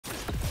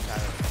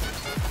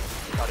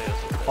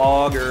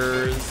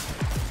Poggers.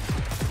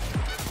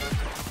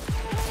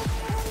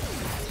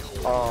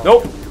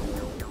 Nope.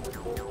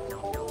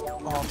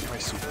 Oh, my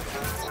super.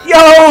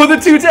 Yo, the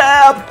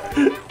 2-tap!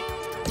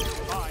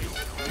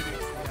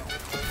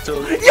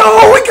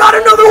 Yo, we got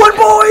another one,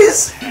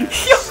 boys!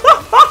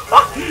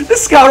 The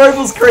scout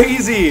rifle's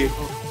crazy!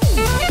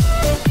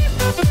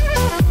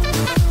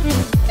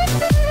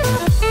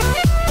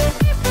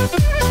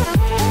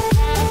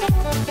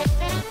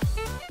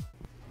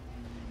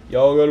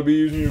 Y'all gotta be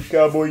using your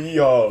cowboy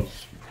yeehaws.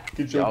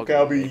 Get your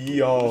cowboy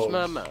yeehaws.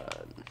 My man.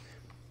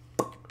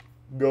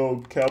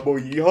 Go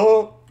cowboy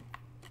yeehaw.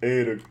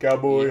 Hey, the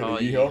cowboy and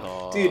the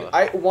yeehaw. Dude,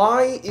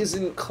 why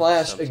isn't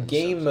Clash a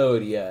game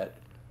mode yet?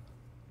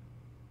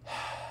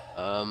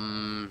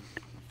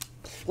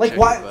 Like,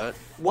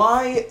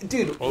 why,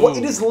 dude, what,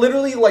 it is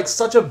literally like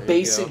such a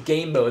basic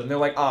game mode, and they're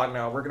like, oh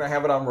no, we're gonna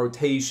have it on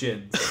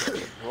rotation.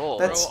 Bro,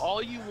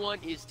 all you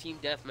want is team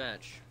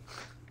deathmatch.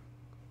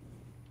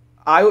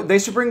 They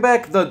should bring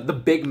back the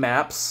big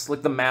maps,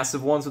 like the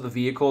massive ones with the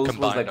vehicles. What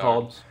was that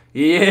called?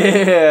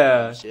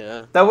 Yeah.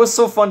 That was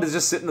so fun to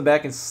just sit in the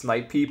back and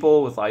snipe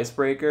people with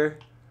Icebreaker.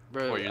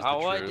 Bro,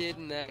 all I did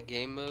in that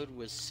game mode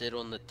was sit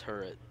on the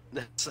turret.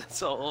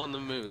 That's all on the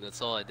moon.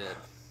 That's all I did.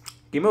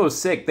 Game mode was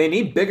sick. They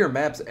need bigger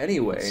maps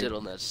anyway. Sit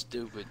on that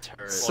stupid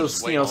turret. So,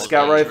 you know,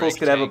 scout rifles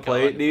could have a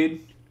plate,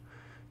 dude.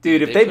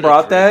 Dude, if they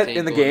brought that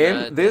in the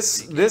game,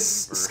 this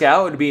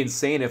scout would be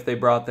insane if they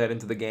brought that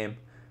into the game.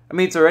 I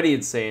mean, it's already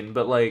insane,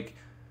 but like...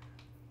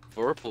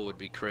 Vorpal would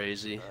be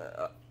crazy.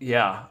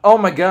 Yeah. Oh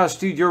my gosh,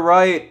 dude, you're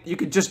right. You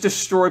could just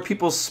destroy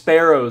people's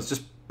sparrows.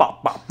 Just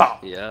bop, bop,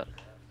 bop. Yeah.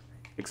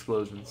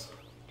 Explosions.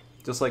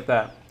 Just like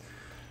that.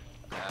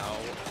 Ow,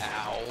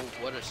 ow.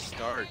 What a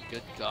start.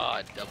 Good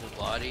God. Double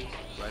body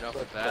right off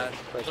the bat.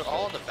 They're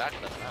all on the back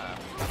of the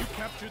map.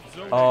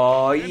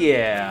 Oh,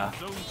 yeah.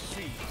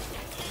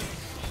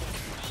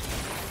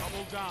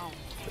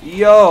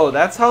 Yo,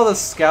 that's how the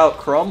scout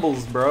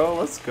crumbles, bro.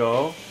 Let's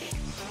go.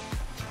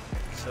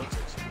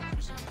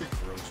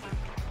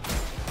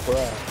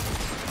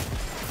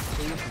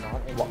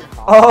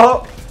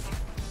 Oh!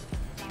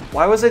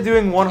 Why was I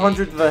doing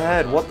 100 to the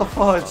head? What the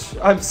fudge?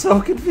 I'm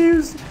so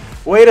confused.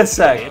 Wait a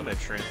sec.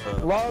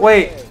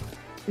 Wait.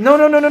 No.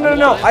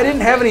 I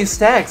didn't have any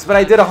stacks, but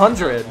I did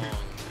 100.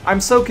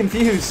 I'm so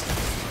confused.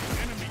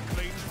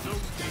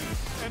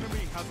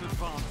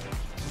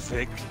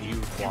 Vic,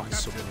 you blocked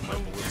so many of my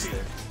bullets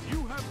there.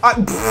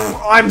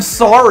 I'm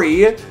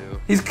sorry.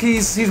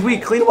 He's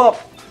weak. Clean him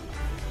up.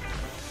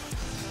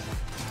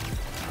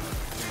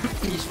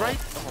 He's right.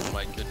 Oh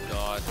my good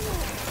God.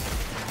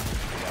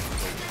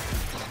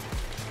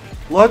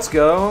 Let's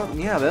go.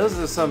 Yeah, those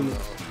are some.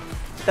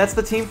 That's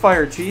the team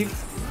fire, Chief.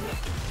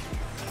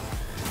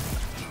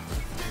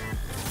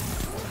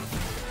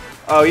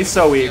 Oh, he's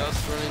so weak.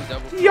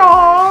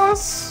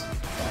 Yas.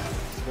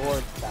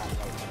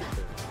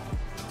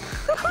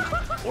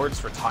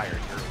 Lord's retired.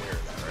 You're aware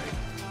of that, right?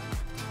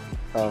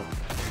 Oh.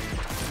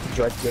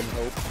 Dread didn't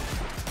hope.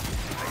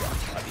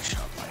 I got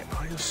shot by an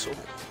ISO.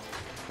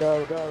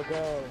 Go.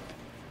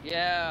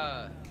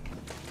 Yeah.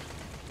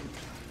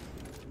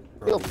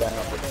 Feel bad.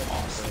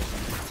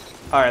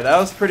 Alright, that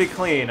was pretty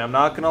clean. I'm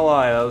not gonna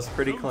lie, that was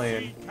pretty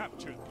clean. Go back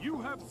to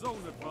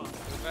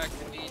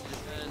me,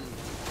 defend.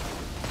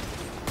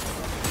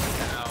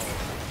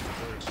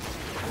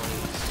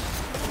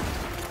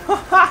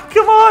 Haha,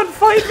 come on,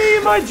 fight me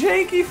in my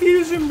janky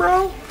fusion,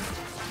 bro.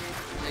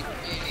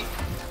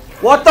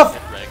 What the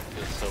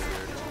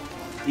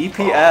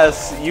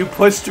EPS, you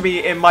pushed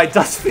me and my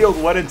dust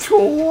field went into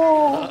a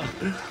wall.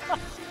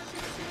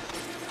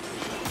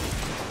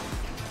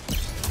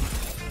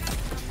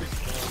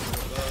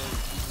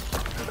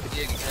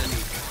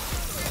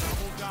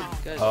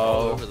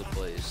 All over the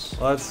place.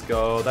 Let's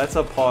go. That's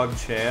a Pog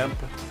champ.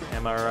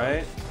 Am I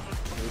right?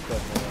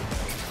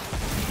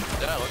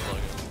 Yeah, looks like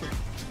it.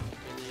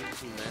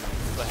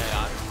 But hey,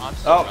 I'm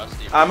so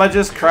rusty. I'ma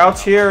just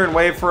crouch here and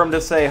wait for him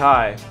to say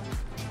hi.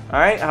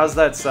 Alright, how's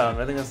that sound?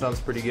 I think that sounds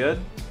pretty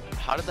good.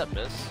 How did that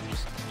miss?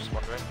 Just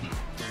wondering.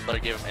 But I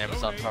gave him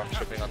Amazon Prime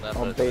shipping on that.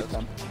 I'll bait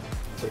them.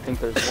 They think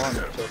there's one.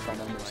 So oh my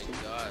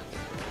God.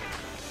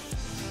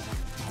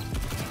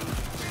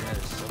 That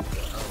is so good.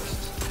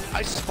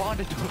 I spawned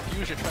into a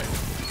fusion right.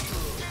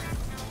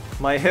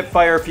 My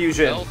Hipfire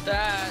fusion. Built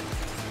that.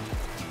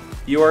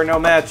 You are no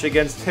match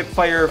against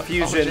Hipfire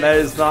fusion. That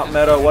is not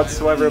meta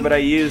whatsoever, but I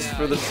used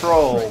for the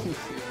troll.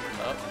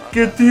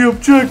 Get the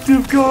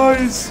objective,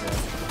 guys!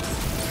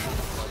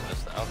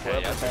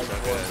 Okay, yeah,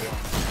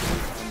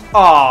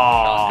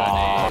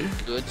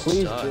 Aww. Good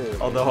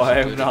stuff. Although I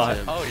am not.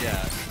 Oh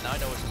yeah, now I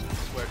know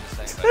what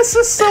to say. This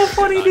is so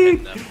funny,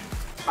 dude.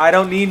 I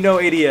don't need no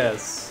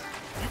ADS.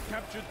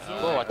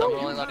 Whoa, I thought we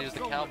were only allowed to use the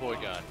cowboy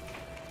gun.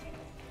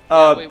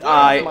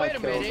 Wait a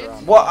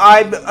minute.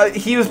 Well,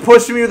 he was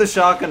pushing me with a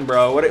shotgun,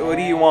 bro. What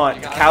do you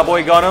want?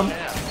 Cowboy gun him?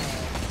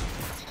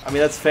 I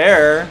mean, that's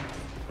fair.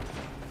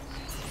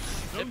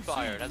 Hip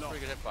fire, that's pretty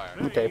good hip fire.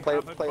 Okay, play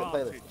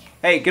this.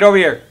 Hey, get over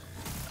here.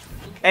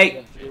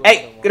 Hey,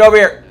 get over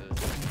here.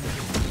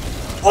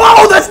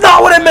 Oh, that's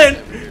not what I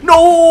meant.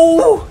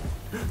 No!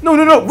 No,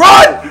 no, no!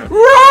 Run!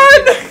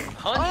 Run!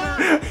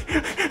 Hunter!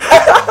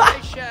 Hi,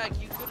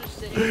 Shaq, you could have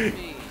saved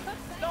me.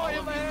 No, All of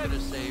you could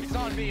have saved It's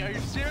on me. Are you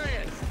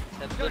serious?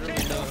 That's literally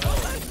no help.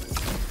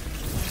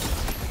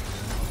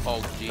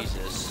 Oh,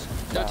 Jesus.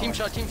 No, team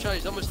shot,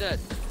 he's almost dead.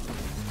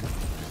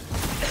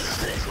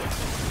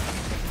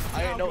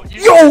 I didn't know.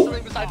 You Yo! did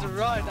something besides a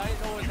run. I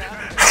didn't know what was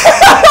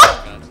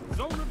happening.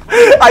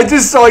 I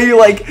just saw you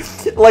like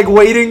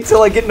waiting to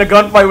like get in a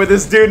gunfight with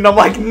this dude, and I'm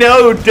like,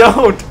 no,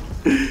 don't.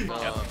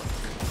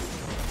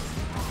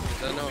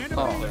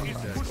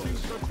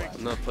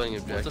 I'm not playing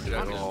objective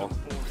at all.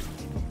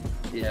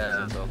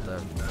 Yeah, I felt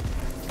that.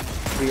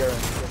 We are.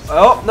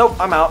 Oh, nope,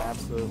 I'm out.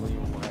 Absolutely.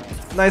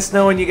 Nice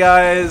knowing you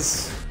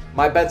guys.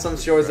 My bet's on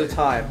Shores of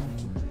Time.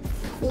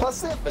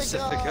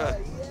 Pacifica.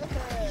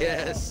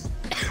 Yes.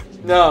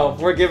 No,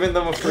 we're giving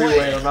them a free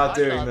win. I'm not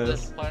doing I thought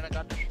this. This planet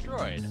got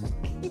destroyed.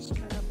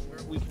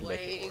 We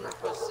playing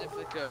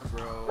Pacifica,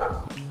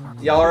 bro.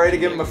 Y'all ready to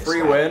give them a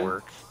free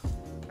win?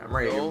 I'm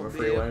ready to give them a Don't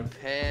free be a win.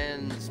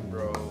 pens,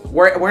 bro.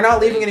 We're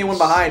not leaving anyone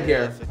behind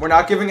here. We're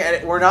not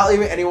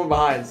leaving anyone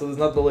behind, so there's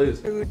nothing to lose.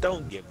 Dude,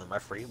 don't give them a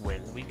free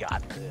win. We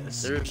got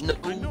this. There's no.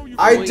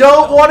 I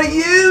don't want to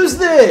use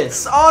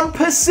this on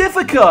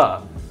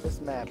Pacifica. This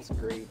map's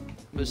great.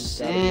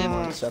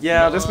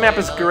 Yeah, this map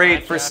is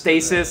great for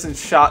stasis and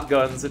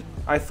shotguns.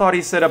 I thought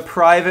he said a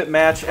private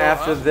match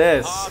after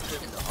this.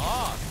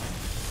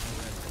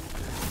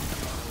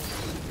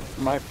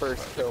 My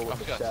first kill with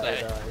the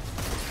shadow die.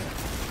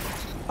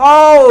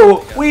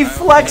 Oh, we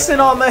flexing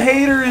on the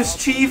haters,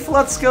 Chief.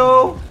 Let's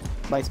go.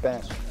 Nice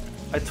bash.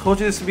 I told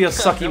you this would be a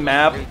sucky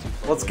map.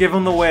 Let's give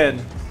him the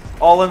win.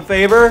 All in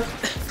favor?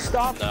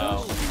 Stop.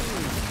 No.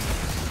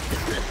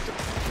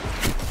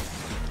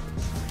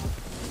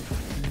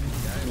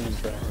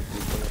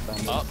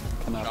 Up.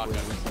 Shotgun.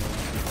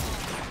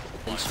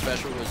 And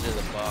special was in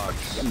the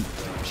box.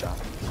 Shot.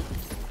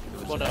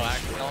 Well, no,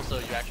 actually, also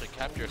you actually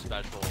kept your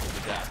special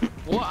with that.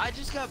 Well, I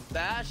just got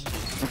bashed.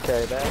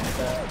 Okay, that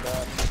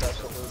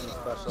special isn't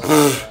special.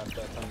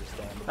 That's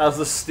understandable. That was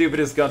the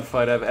stupidest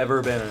gunfight I've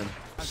ever been in.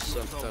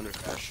 Some Thunder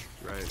Crash,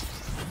 right?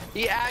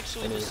 He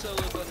actually just solo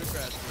Thunder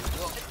Crash.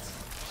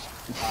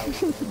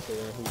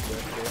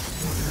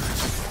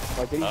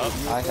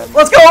 What?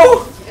 Let's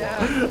go!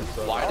 Yeah.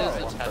 Why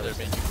does the tether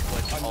make you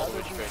flinch all the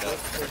way straight up?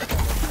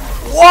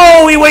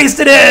 Whoa, he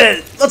wasted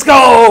it! Let's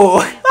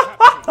go!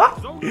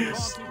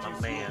 My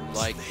man.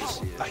 Like to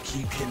see it. I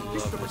keep hitting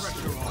this.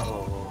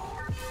 Oh.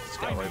 This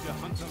guy right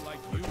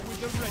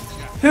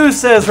Who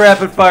says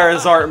rapid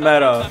fires aren't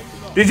meta?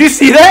 Did you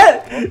see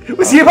that?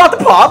 Was he about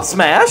to pop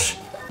smash?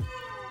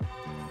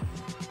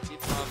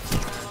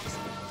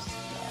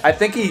 I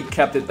think he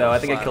kept it though. I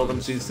think I killed him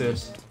too soon.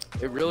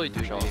 It really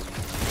do me.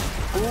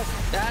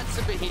 That's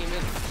a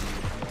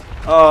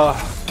behemoth.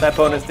 Oh, that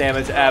bonus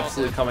damage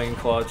absolutely coming in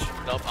clutch.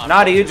 Nope, I'm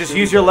Not you, just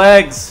use your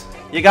legs.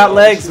 You got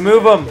legs,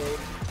 move them.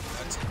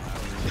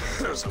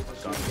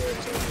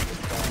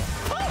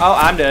 Oh,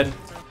 I'm dead.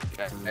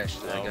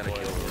 Actually, I gotta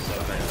kill this.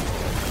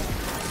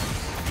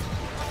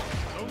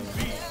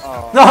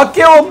 No,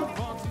 kill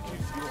him!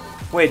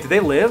 Wait, did they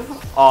live?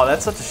 Oh,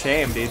 that's such a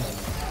shame, dude.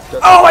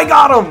 Oh, I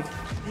got him!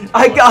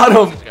 I got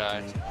him! this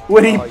guy.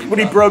 When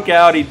he broke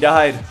out, he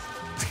died.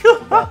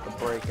 Got the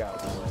breakout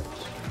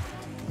glitch.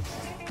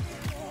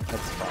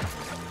 That's fun.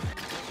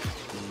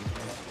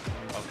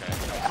 Okay,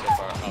 so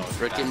far. Oh,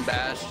 Frickin'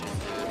 Bastion,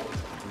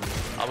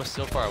 dude. I was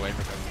so far away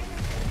from him.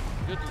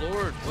 Good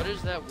lord, what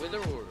is that wither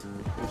order?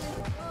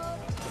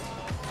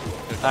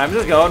 I'm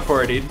just going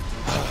for it, dude.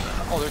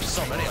 Oh, there's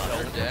so many on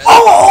there. Dead.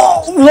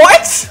 Oh,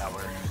 what?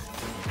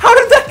 How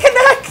did that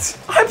connect?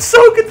 I'm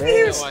so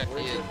confused. No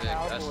idea, Vic.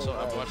 That's so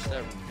I watched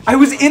that. I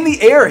was in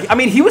the air. I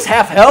mean, he was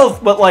half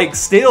health, but like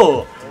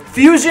still.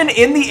 Fusion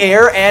in the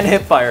air and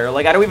hipfire.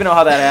 Like, I don't even know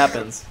how that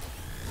happens.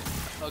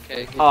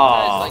 Okay, can you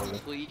Aw. guys,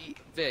 like, please,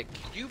 Vic,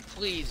 could you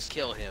please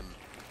kill him?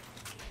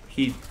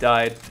 He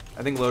died.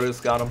 I think Lotus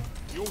got him.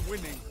 You're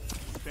winning.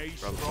 Stay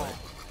strong.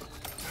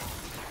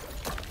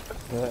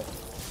 Good.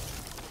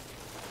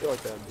 I feel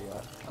like that'd be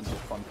a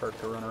fun perk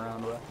to run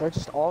around with. They're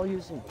just all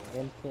using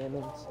hand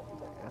cannons.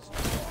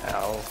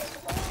 Ow.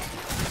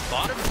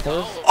 Bottom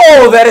toe.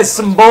 Oh, that is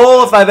some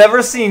bull if I've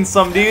ever seen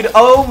some, dude.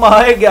 Oh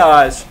my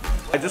gosh.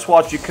 I just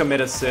watched you commit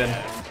a sin.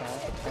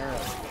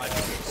 I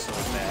just get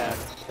so mad.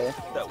 Okay.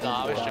 That No,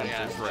 I was one shooting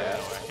at him right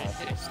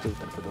away.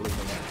 Stupid for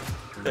deleting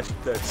that.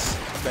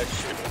 that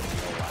shouldn't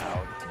be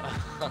allowed.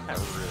 That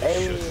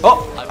really shouldn't.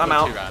 Oh, I've I'm been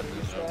out. too random,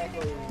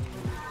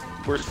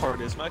 though. Worst part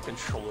is my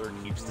controller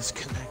keeps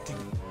disconnecting.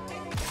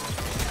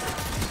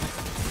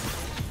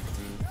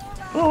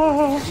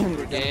 Oh.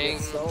 Gang.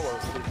 That's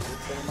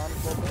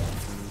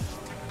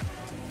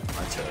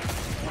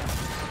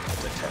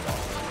a 10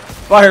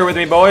 off. Fire with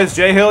me, boys.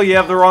 J Hill, you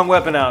have the wrong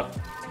weapon out.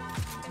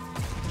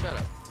 Shut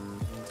up.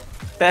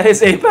 That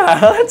is a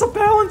that's a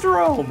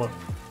palindrome.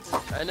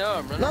 I know,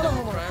 I'm running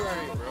down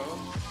primary, bro.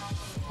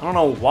 I don't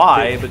know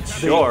why, but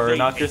sure,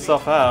 knock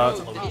yourself out.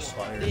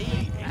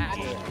 They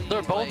actually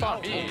They're both play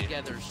on me.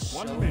 together so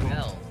One minute.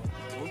 well.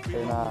 We'll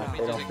They're not.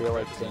 They don't feel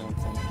like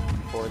dancing,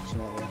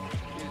 unfortunately.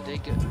 Dude, they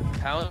get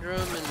Palindrome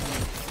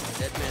and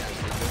Deadman.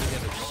 They go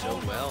together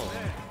so well.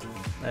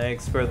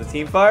 Thanks for the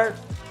team fire.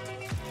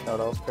 No,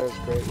 those pairs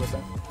great with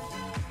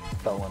it.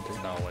 Fell Winter.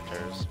 No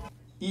winters.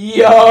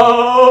 Yo!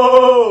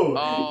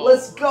 Oh,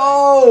 Let's Is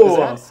go!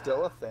 that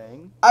still a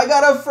thing? I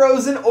got a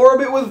frozen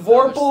orbit with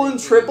Vorpal and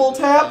triple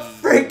tap.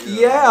 Frick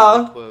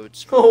yeah!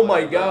 Quotes, Oh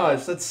my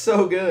gosh, that's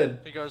so good.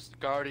 He goes,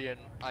 Guardian,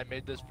 I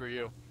made this for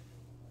you.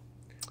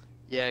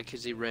 Yeah,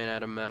 because he ran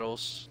out of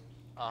medals.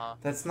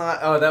 That's not.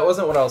 Oh, that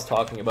wasn't what I was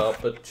talking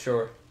about, but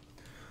sure.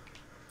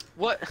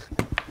 What?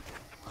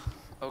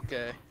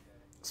 Okay.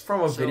 It's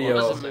from a So video.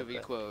 what was a movie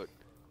quote?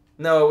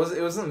 No,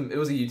 it was a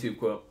YouTube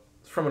quote.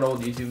 It's from an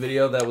old YouTube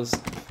video that was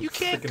You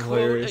can't freaking quote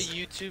hilarious. a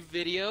YouTube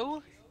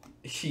video.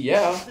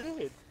 Yeah.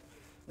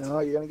 No,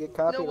 you're gonna get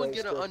copyright. No one's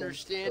gonna stricken.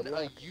 understand Good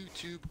a luck.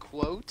 YouTube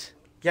quote.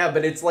 Yeah,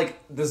 but it's like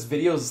this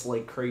video's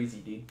like crazy,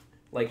 dude.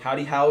 Like how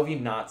have you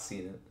not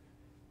seen it?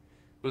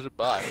 Who's it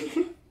by?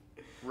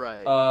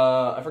 Right.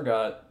 I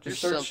forgot. Just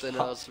There's search something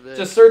hot, else, Vic.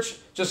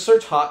 just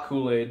search hot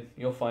Kool-Aid.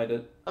 You'll find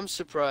it. I'm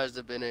surprised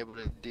I've been able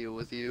to deal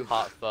with you.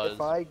 Hot Fuzz.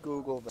 If I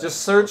Google that, Just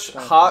search what's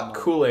that hot come up?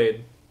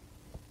 Kool-Aid.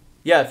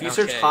 Yeah, if you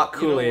search Okay, hot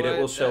you know Kool-Aid, it what?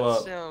 will show that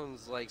up.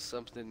 Sounds like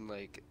something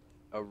like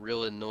a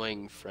real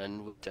annoying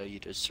friend would tell you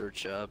to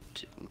search up.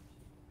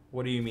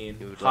 What do you mean?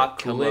 You would Hot like,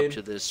 come up Kool-Aid?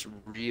 to this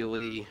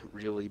really,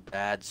 really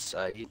bad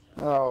site.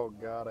 Oh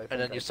god, I think And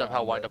then I you somehow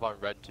found wind it. up on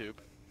RedTube.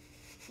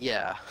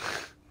 Yeah.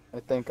 I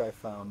think I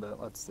found it.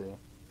 Let's see.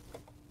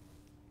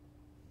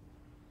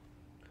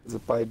 Is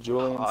it by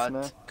Julian Hot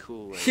Smith?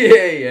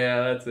 Kool-Aid.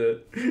 Yeah, that's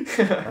it.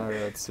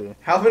 Alright, let's see.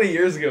 How many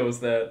years ago was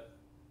that?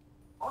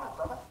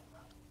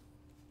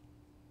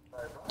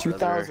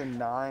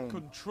 2009.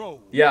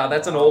 Control. Yeah,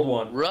 that's an old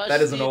one. Rusty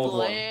That is an old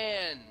one.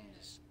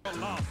 Lands.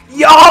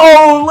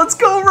 Yo, let's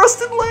go,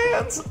 Rusted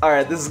Lands!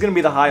 Alright, this is gonna be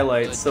the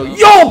highlight, so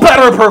yo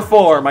better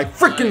perform! I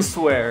freaking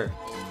swear!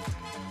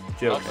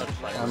 Joke.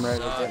 I'm ready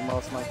to get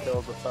most of my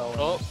kills with Felon.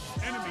 Oh,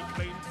 Enemy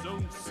claims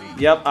zone C.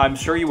 Yep, I'm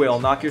sure you will.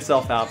 Knock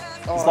yourself out.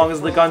 As long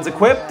as the gun's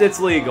equipped, it's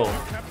legal.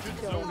 Captured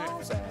zone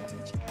X.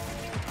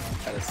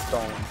 That is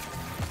stone.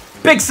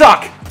 Big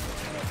suck!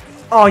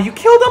 Oh, you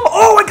killed him?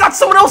 Oh, I got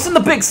someone else in the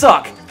big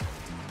suck!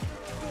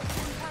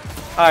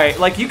 Alright,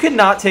 like, you could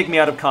not take me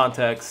out of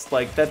context.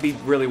 Like, that'd be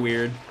really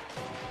weird.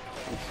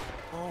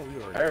 Oh, we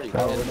were I already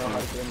Probably did. know how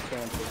to game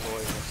cancel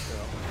voice.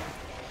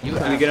 You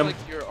Can we act get him? like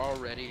you're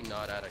already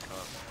not out of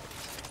context.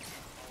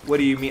 What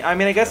do you mean? I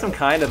mean, I guess I'm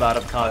kind of out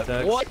of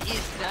context. What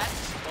is that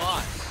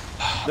spot?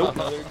 Nope.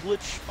 Another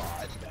glitch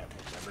spot that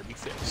will never be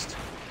fixed.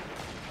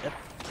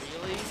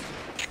 Really?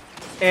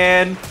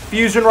 And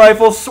fusion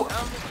rifle,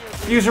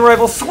 fusion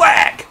rifle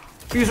swag!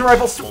 Fusion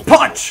rifle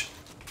punch!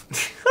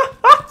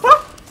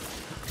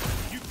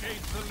 You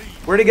gained the lead.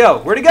 Where'd he go?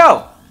 Where'd he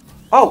go?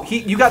 Oh,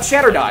 you got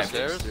shatter dive.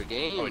 There's their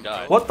game. oh, he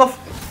died. What the I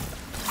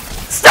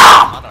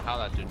Stop! don't know how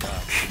that dude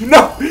died.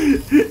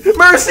 No!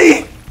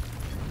 Mercy!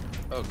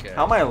 Okay.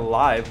 How am I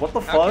alive? What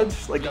the How can-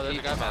 fudge? Like, No, there's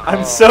a guy man.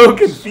 I'm so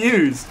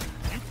confused.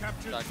 You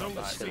captured Back zone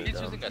up, C.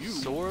 He's using a You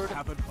sword.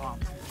 have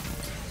advantage.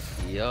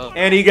 Yup.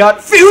 And he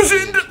got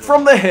fusioned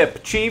from the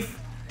hip, Chief.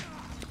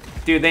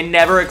 Dude, they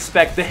never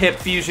expect the hip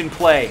fusion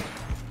play.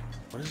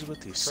 What is it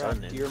with these Crap,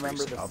 sun do you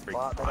remember the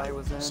spot that I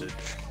was in? Message?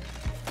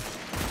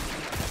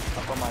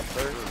 Up on my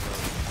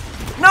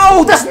first.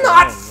 No, that's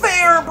not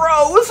fair,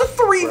 bro. It was a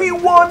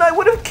 3v1. I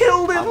would have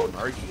killed I him. won't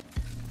argue.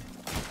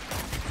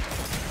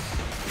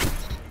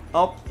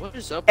 Oh. What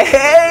is up? with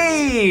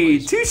Hey!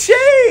 this?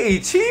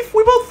 Touche! Chief,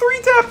 we both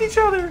 3-tapped each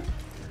other.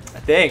 I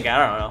think. I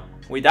don't know.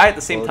 We died at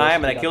the same Well, time,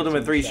 and I that's- killed him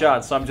in 3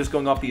 shots, so I'm just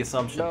going off the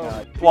assumption.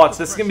 No. Watch,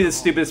 this is going to be the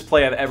stupidest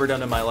play I've ever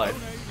done in my life.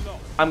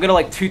 I'm going to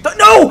like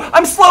No!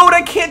 I'm slowed!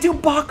 I can't do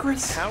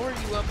Bakris! How are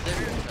you up there?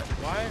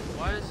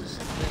 Why is this a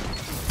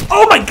thing?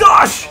 Oh my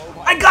gosh!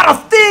 I got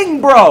a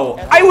thing, bro!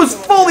 I was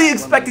fully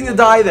expecting to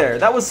die there.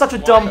 That was such a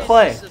dumb Why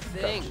play. is this a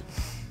thing?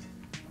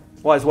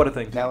 Why is what a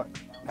thing?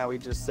 Now we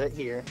just sit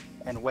here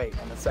and wait,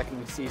 and the second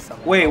we see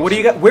something. Wait, what do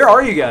you got? Where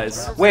are you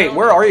guys? Wait,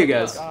 where are you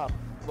guys?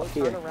 Look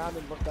here. Turn around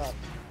and look up.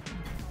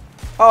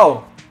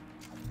 Oh.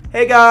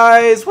 Hey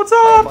guys, what's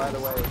Oh, up? by the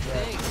way,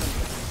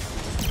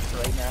 Thing.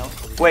 right now.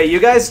 Wait, you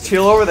guys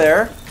chill over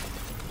there.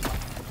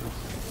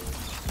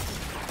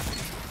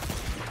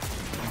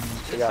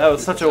 That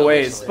was such a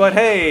waste. But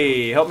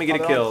hey, help me get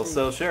a kill,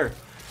 so sure.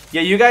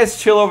 Yeah, you guys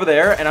chill over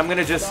there, and I'm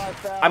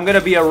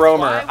gonna be a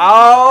roamer.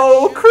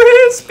 Oh,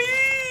 crispy!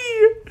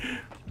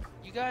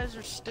 You guys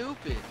are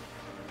stupid.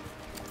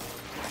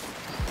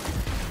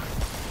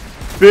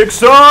 Big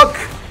suck!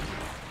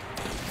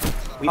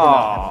 We did not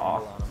Aw.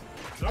 have a kill on him.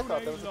 I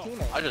thought that was a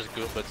teammate. I just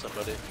goombed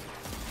somebody.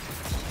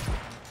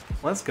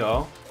 Let's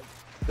go.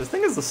 This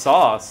thing is the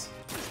sauce.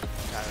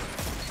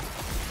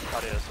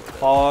 Thought he had a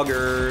sword.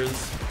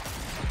 Poggers.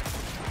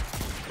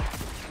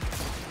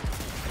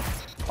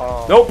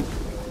 Oh. Nope.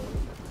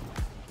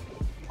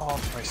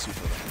 Oh, my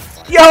super.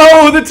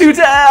 Yo, the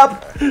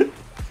 2-tap! 5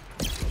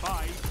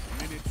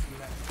 minutes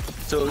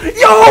left. So,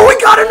 Yo,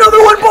 we got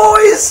another one,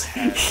 boys!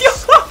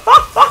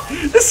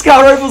 The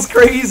scout rifle's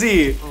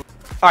crazy.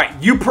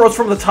 Alright, you approach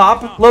from the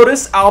top,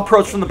 Lotus. I'll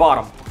approach from the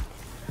bottom.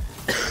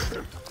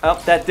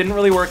 Oh, that didn't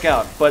really work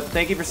out, but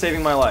thank you for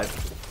saving my life.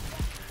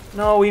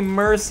 No, we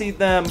mercied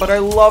them, but I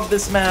love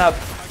this map.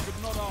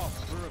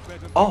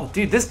 Oh,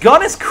 dude, this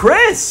gun is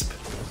crisp!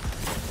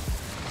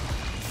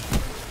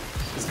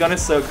 This gun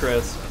is so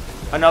crisp.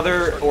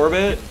 Another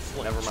orbit?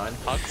 Never mind.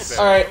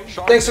 Alright,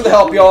 thanks for the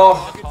help,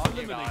 y'all.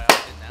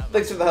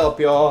 Thanks for the help,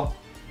 y'all.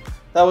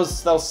 That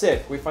was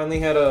sick. We finally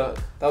had a...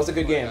 That was a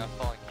good game.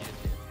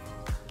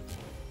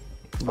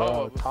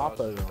 Bro, top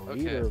of the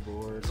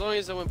leaderboard. As long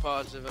as I went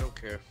positive, I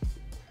don't care.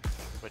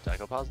 Wait, did I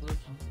go positive?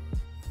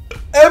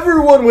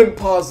 Everyone went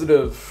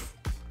positive.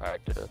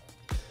 Alright, good.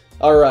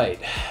 Alright,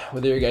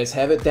 well there you guys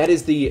have it. That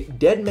is the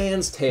Dead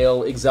Man's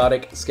Tale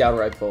Exotic Scout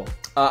Rifle.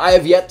 I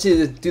have yet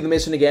to do the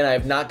mission again. I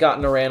have not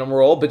gotten a random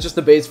roll, but just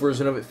the base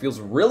version of it feels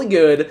really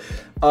good.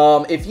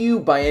 If you,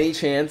 by any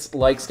chance,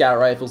 like scout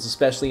rifles,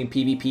 especially in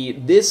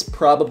PvP,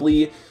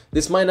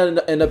 this might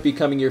end up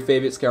becoming your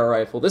favorite scout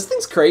rifle. This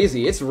thing's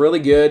crazy. It's really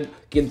good.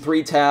 Can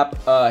 3-tap.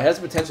 It has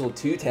the potential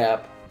to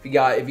 2-tap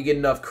if you get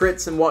enough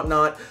crits and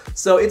whatnot.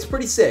 So it's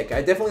pretty sick.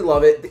 I definitely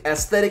love it.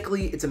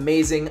 Aesthetically, it's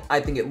amazing. I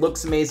think it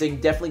looks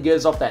amazing. Definitely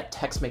gives off that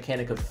Tex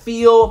Mechanica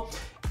feel.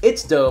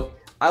 It's dope.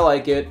 I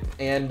like it,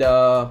 and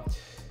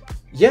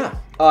yeah,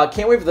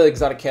 can't wait for the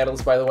exotic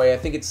catalyst. By the way, I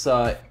think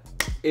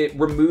it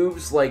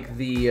removes like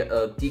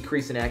the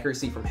decrease in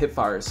accuracy from hip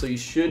fire, so you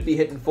should be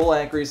hitting full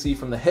accuracy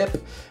from the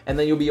hip, and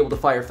then you'll be able to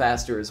fire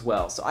faster as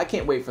well. So I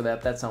can't wait for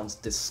that. That sounds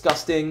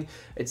disgusting.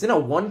 It's in a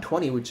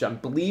 120, which I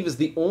believe is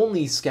the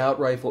only scout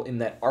rifle in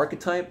that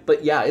archetype.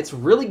 But yeah, it's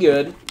really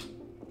good.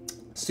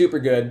 Super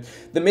good.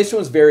 The mission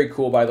was very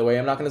cool, by the way.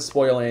 I'm not going to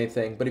spoil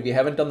anything, but if you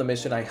haven't done the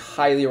mission, I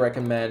highly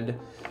recommend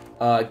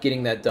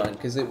getting that done,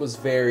 because it was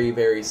very,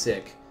 very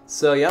sick.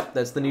 So, yep,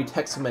 that's the new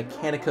Tex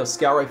Mechanica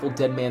Scout Rifle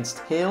Dead Man's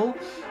Tale.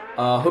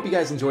 Hope you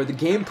guys enjoyed the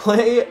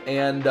gameplay,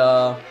 and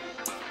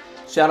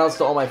shout-outs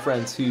to all my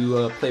friends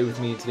who played with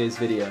me in today's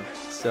video.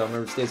 So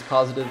remember to stay as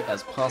positive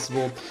as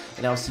possible,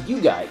 and I'll see you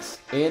guys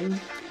in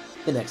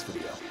the next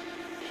video.